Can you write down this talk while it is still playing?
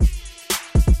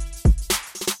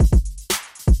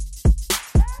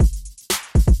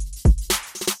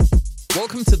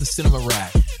Welcome to the Cinema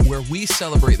Rag, where we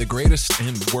celebrate the greatest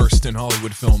and worst in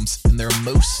Hollywood films and their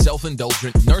most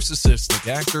self-indulgent, narcissistic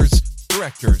actors,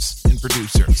 directors, and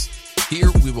producers. Here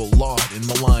we will laud and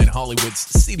malign Hollywood's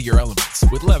seedier elements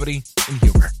with levity and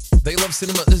humor. They love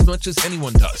cinema as much as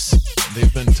anyone does, and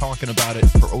they've been talking about it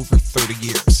for over 30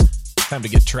 years. Time to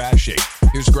get trashy.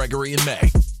 Here's Gregory and May.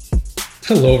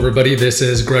 Hello everybody, this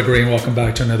is Gregory and welcome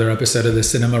back to another episode of the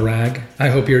Cinema Rag. I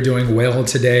hope you're doing well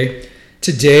today.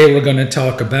 Today we're going to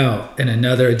talk about, in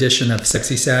another edition of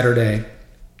Sexy Saturday,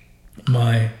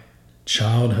 my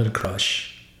childhood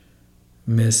crush,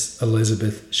 Miss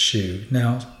Elisabeth Shue.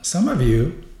 Now, some of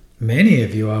you, many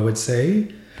of you I would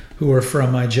say, who are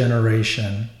from my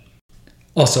generation,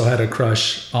 also had a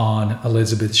crush on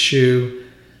Elisabeth Shue.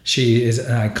 She is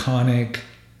an iconic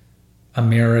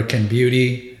American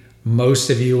beauty. Most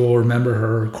of you will remember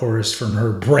her, of course, from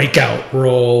her breakout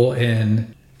role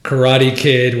in Karate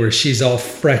Kid, where she's all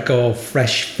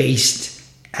fresh-faced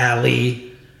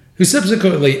Allie, who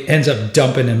subsequently ends up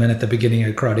dumping him in at the beginning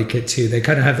of Karate Kid 2. They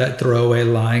kind of have that throwaway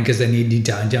line because they need Lee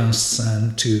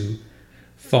Dan-son to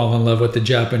fall in love with the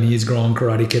Japanese girl in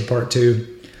Karate Kid Part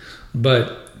 2.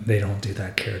 But they don't do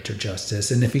that character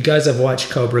justice. And if you guys have watched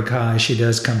Cobra Kai, she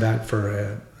does come back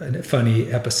for a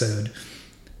funny episode.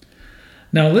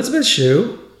 Now, Elisabeth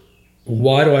Shue,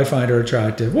 why do I find her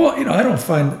attractive? Well, I don't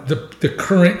find the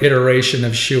current iteration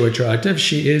of Shue attractive.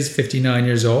 She is 59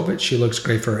 years old, but she looks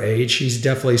great for her age. She's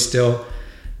definitely still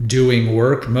doing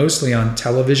work, mostly on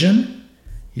television.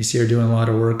 You see her doing a lot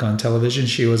of work on television.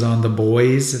 She was on The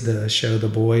Boys, the show The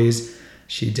Boys.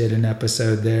 She did an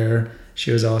episode there. She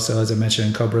was also, as I mentioned,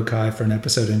 in Cobra Kai for an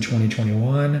episode in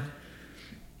 2021.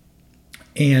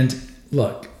 And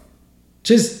look,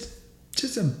 just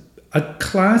a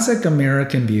classic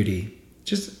American beauty.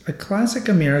 Just a classic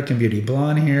American beauty.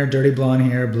 Blonde hair, dirty blonde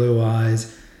hair, blue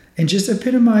eyes, and just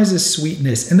epitomizes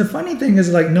sweetness. And the funny thing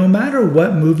is, no matter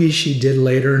what movie she did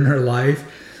later in her life,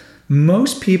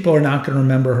 most people are not going to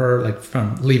remember her,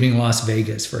 from Leaving Las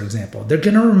Vegas, for example. They're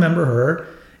going to remember her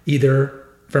either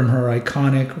from her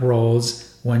iconic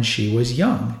roles when she was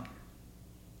young.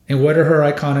 And what are her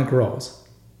iconic roles?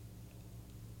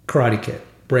 Karate Kid,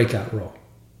 breakout role.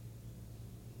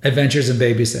 Adventures in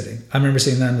Babysitting. I remember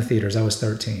seeing that in the theaters. I was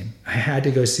 13. I had to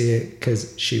go see it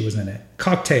because she was in it.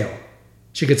 Cocktail.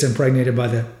 She gets impregnated by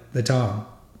the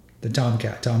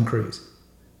Tomcat, Tom Cruise.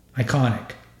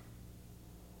 Iconic.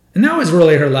 And that was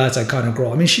really her last iconic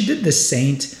role. I mean, she did The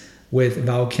Saint with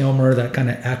Val Kilmer, that kind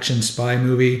of action spy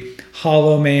movie.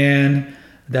 Hollow Man.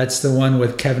 That's the one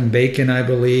with Kevin Bacon, I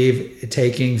believe,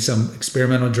 taking some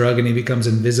experimental drug and he becomes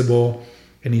invisible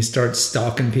and he starts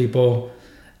stalking people.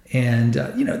 And,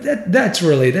 that's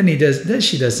really, then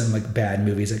she does some bad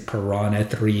movies like Piranha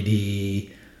 3D.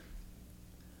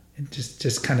 And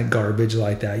just kind of garbage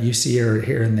like that. You see her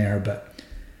here and there. But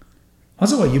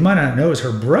also what you might not know is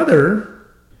her brother,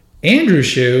 Andrew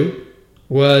Shue,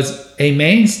 was a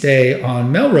mainstay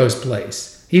on Melrose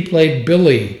Place. He played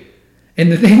Billy.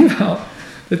 And the thing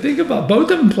about both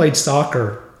of them played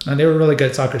soccer. And they were really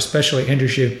good at soccer, especially Andrew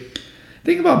Shue.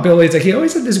 The thing about Billy is he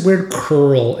always had this weird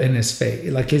curl in his face,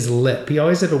 his lip. He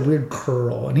always had a weird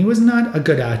curl. And he was not a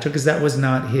good actor because that was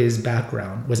not his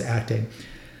background, was acting.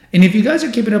 And if you guys are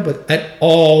keeping up with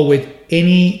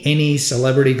any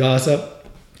celebrity gossip,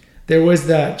 there was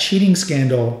that cheating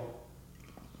scandal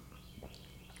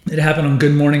that happened on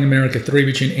Good Morning America 3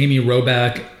 between Amy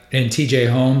Robach and TJ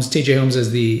Holmes. TJ Holmes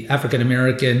is the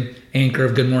African-American anchor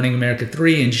of Good Morning America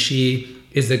 3, and she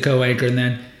is the co-anchor. And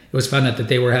then it was found out that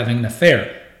they were having an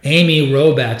affair. Amy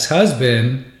Robach's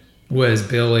husband was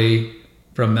Billy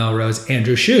from Melrose,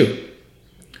 Andrew Shue.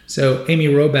 So Amy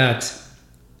Robach's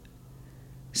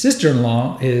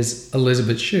sister-in-law is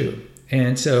Elisabeth Shue.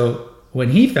 And so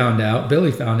when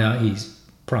Billy found out, he's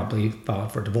promptly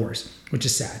filed for divorce, which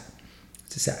is sad.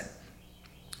 It's sad.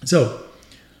 So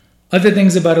other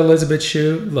things about Elisabeth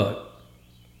Shue, look.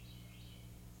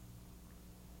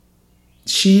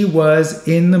 She was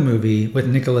in the movie with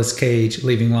Nicolas Cage,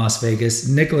 Leaving Las Vegas.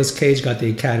 Nicolas Cage got the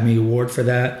Academy Award for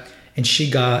that, and she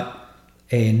got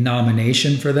a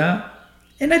nomination for that.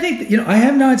 And I think, I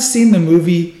have not seen the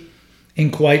movie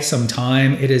in quite some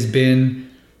time. It has been,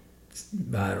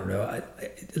 I don't know.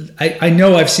 I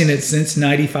know I've seen it since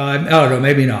 95. I don't know,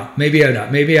 maybe not. Maybe I'm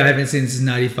not. Maybe I haven't seen it since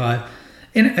 95.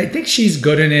 And I think she's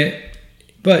good in it,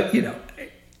 but,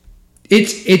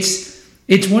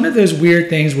 it's one of those weird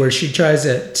things where she tries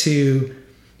to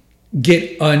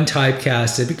get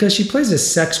untypecasted because she plays a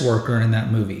sex worker in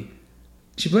that movie.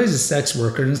 She plays a sex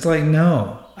worker, and it's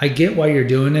no, I get why you're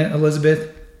doing it,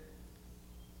 Elisabeth.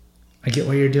 I get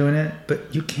why you're doing it,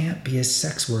 but you can't be a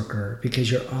sex worker because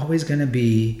you're always going to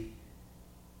be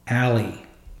Allie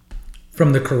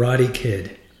from The Karate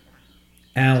Kid.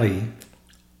 Allie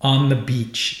on the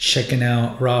beach checking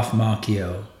out Ralph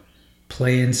Macchio,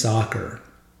 playing soccer.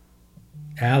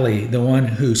 Allie, the one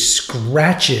who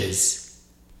scratches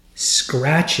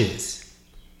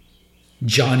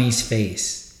Johnny's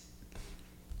face.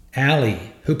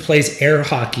 Allie, who plays air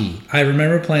hockey. I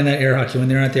remember playing that air hockey when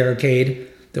they're at the arcade,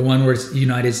 the one where it's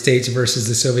United States versus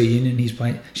the Soviet Union.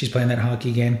 She's playing that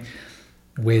hockey game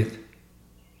with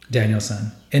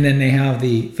Danielson. And then they have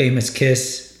the famous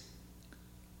kiss.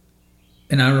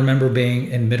 And I remember being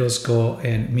in middle school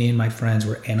and me and my friends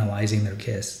were analyzing their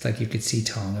kiss. It's like you could see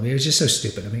tongue. I mean, it was just so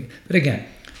stupid. I mean, but again,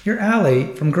 you're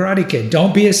Allie from Karate Kid.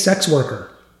 Don't be a sex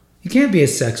worker. You can't be a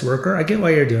sex worker. I get why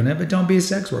you're doing it, but don't be a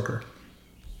sex worker.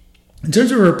 In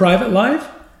terms of her private life,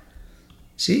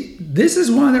 see, this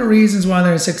is one of the reasons why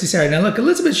they're in Sexy Saturday. Now look,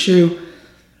 Elisabeth Shue,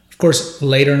 of course,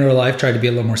 later in her life tried to be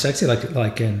a little more sexy,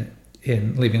 like in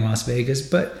Leaving Las Vegas,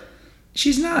 but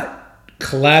she's not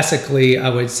classically, I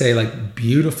would say, like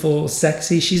beautiful,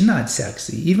 sexy. She's not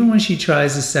sexy. Even when she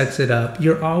tries to sex it up,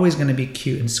 you're always going to be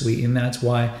cute and sweet, and that's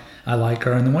why I like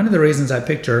her. And one of the reasons I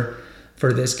picked her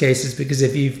for this case is because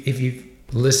if you've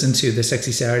listened to the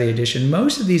Sexy Saturday edition,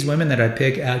 most of these women that I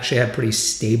pick actually have pretty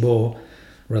stable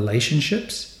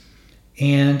relationships.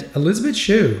 And Elisabeth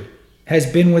Shue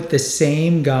has been with the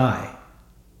same guy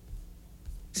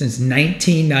since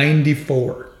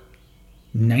 1994.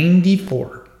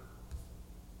 94.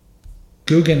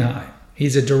 Guggenheim.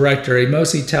 He's a director,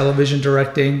 mostly television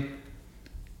directing.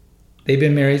 They've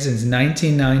been married since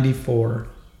 1994,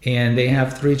 and they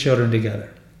have 3 children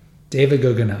together. David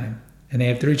Guggenheim. And they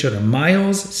have 3 children,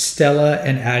 Miles, Stella,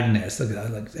 and Agnes. Look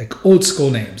at that, like old school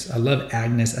names. I love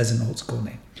Agnes as an old school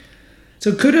name.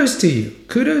 So kudos to you.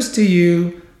 Kudos to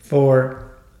you for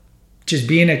just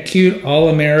being a cute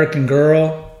all-American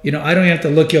girl. You know, I don't have to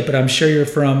look you up, but I'm sure you're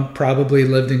probably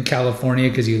lived in California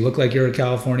because you look like you're in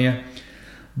California.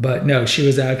 But no, she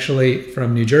was actually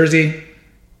from New Jersey.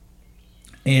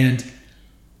 And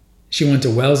she went to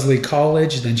Wellesley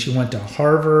College. Then she went to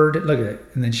Harvard. Look at it.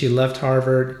 And then she left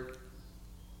Harvard.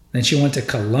 Then she went to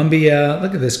Columbia.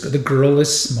 Look at this. The girl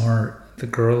is smart. The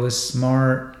girl is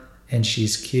smart. And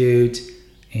she's cute.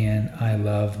 And I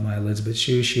love my Elisabeth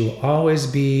Shue. She will always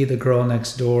be the girl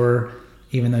next door,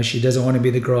 even though she doesn't want to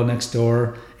be the girl next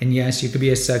door. And yes, you could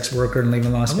be a sex worker and live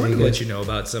in Las Vegas. I want to let you know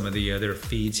about some of the other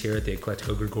feeds here at the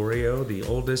Eclectico Gregorio. The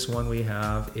oldest one we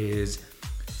have is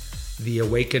The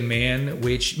Awakened Man,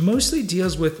 which mostly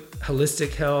deals with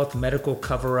holistic health, medical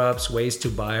cover-ups, ways to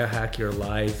biohack your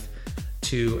life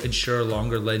to ensure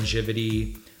longer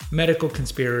longevity, medical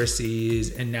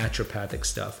conspiracies, and naturopathic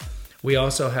stuff. We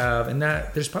also have, and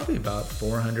that there's probably about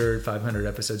 400, 500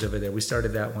 episodes over there. We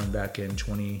started that one back in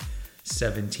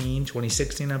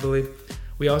 2016, I believe.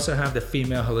 We also have the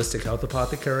Female Holistic Health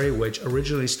Apothecary, which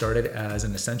originally started as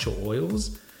an essential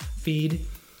oils feed.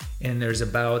 And there's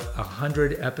about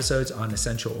 100 episodes on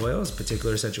essential oils,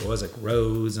 particular essential oils like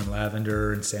rose and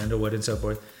lavender and sandalwood and so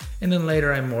forth. And then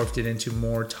later I morphed it into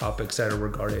more topics that are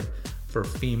regarded for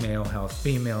female health,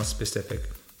 female specific.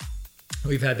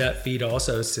 We've had that feed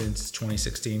also since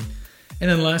 2016. And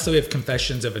then lastly, we have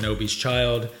Confessions of an Obese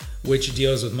Child, which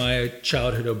deals with my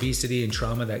childhood obesity and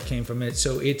trauma that came from it.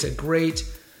 So it's a great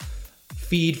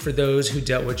feed for those who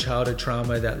dealt with childhood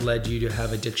trauma that led you to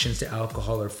have addictions to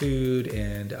alcohol or food.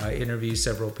 And I interviewed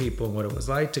several people on what it was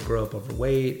like to grow up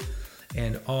overweight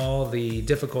and all the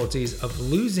difficulties of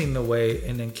losing the weight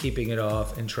and then keeping it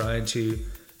off and trying to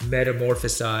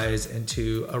metamorphosize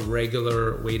into a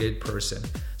regular weighted person.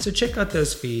 So check out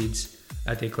those feeds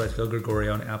at the Eclectico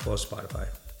Gregorio on Apple or Spotify.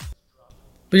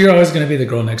 But you're always going to be the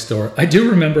girl next door. I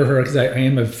do remember her because I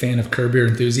am a fan of Curb Your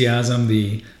Enthusiasm,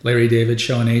 the Larry David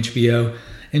show on HBO.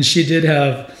 And she did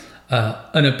have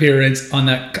an appearance on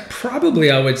that, probably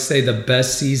I would say the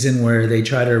best season where they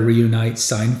try to reunite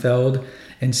Seinfeld.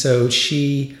 And so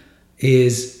she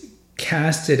is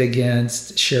casted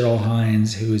against Cheryl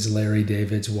Hines, who is Larry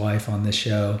David's wife on the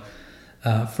show,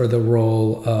 for the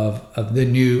role of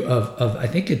I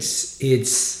think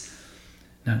it's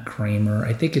not Kramer.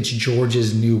 I think it's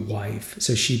George's new wife.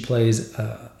 So she plays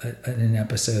an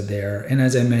episode there. And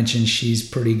as I mentioned, she's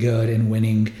pretty good in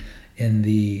winning in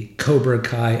the Cobra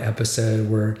Kai episode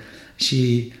where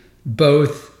she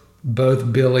both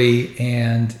Billy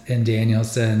and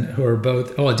Danielson, who are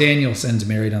both, Danielson's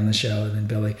married on the show, and then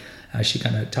Billy, she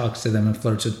kind of talks to them and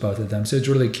flirts with both of them. So it's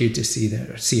really cute to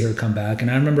see her come back.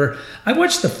 And I remember, I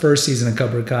watched the first season of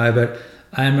Cobra Kai, but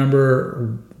I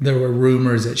remember there were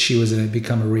rumors that she was going to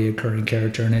become a reoccurring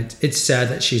character, and it's sad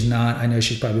that she's not. I know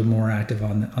she's probably more active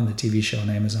on the TV show on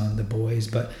Amazon, The Boys,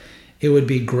 but it would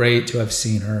be great to have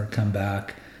seen her come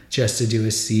back just to do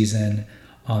a season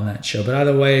on that show. But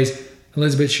otherwise,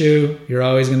 Elisabeth Shue, you're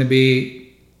always going to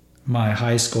be my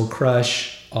high school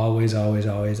crush. Always, always,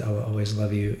 always, I will always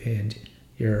love you. And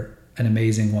you're an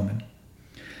amazing woman.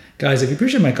 Guys, if you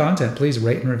appreciate my content, please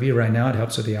rate and review right now. It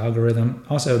helps with the algorithm.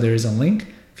 Also, there is a link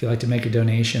if you'd like to make a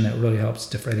donation that really helps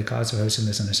defray the cost of hosting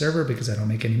this on a server, because I don't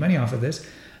make any money off of this.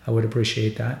 I would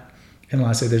appreciate that. And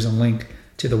lastly, there's a link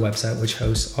to the website which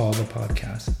hosts all the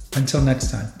podcasts. Until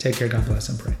next time, take care, God bless,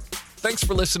 and pray. Thanks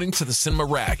for listening to the Cinema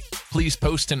Rag. Please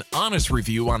post an honest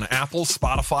review on Apple,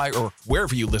 Spotify, or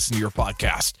wherever you listen to your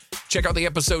podcast. Check out the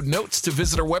episode notes to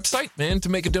visit our website and to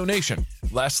make a donation.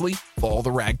 Lastly, follow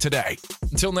the rag today.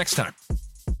 Until next time.